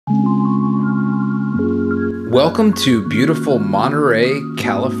Welcome to beautiful Monterey,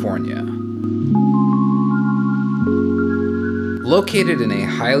 California. Located in a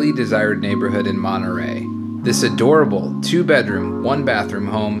highly desired neighborhood in Monterey, this adorable 2-bedroom, 1-bathroom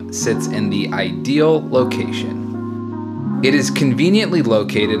home sits in the ideal location. It is conveniently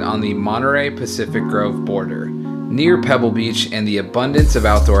located on the Monterey Pacific Grove border, near Pebble Beach and the abundance of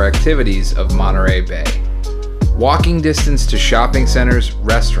outdoor activities of Monterey Bay. Walking distance to shopping centers,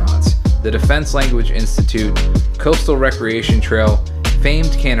 restaurants, the Defense Language Institute, Coastal Recreation Trail,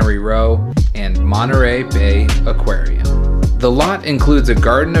 famed Cannery Row, and Monterey Bay Aquarium. The lot includes a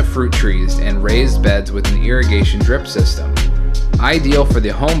garden of fruit trees and raised beds with an irrigation drip system, ideal for the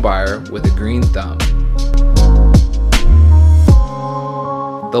home buyer with a green thumb.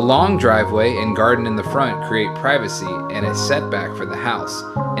 The long driveway and garden in the front create privacy and a setback for the house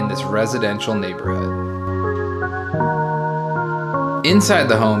in this residential neighborhood. Inside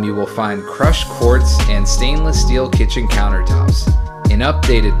the home, you will find crushed quartz and stainless steel kitchen countertops, an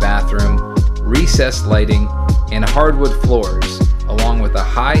updated bathroom, recessed lighting, and hardwood floors, along with a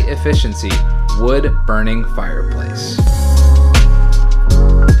high-efficiency wood-burning fireplace.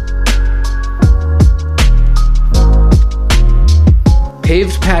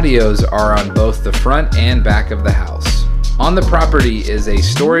 Paved patios are on both the front and back of the house. On the property is a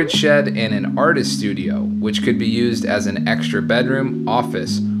storage shed and an artist studio, which could be used as an extra bedroom,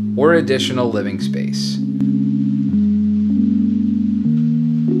 office, or additional living space.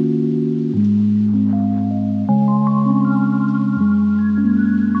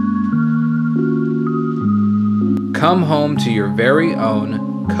 Come home to your very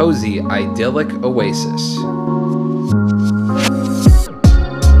own cozy, idyllic oasis.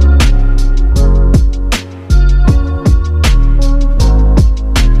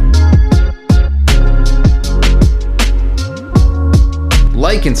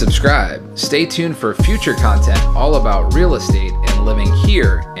 Like and subscribe. Stay tuned for future content all about real estate and living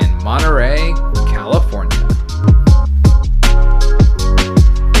here in Monterey, California.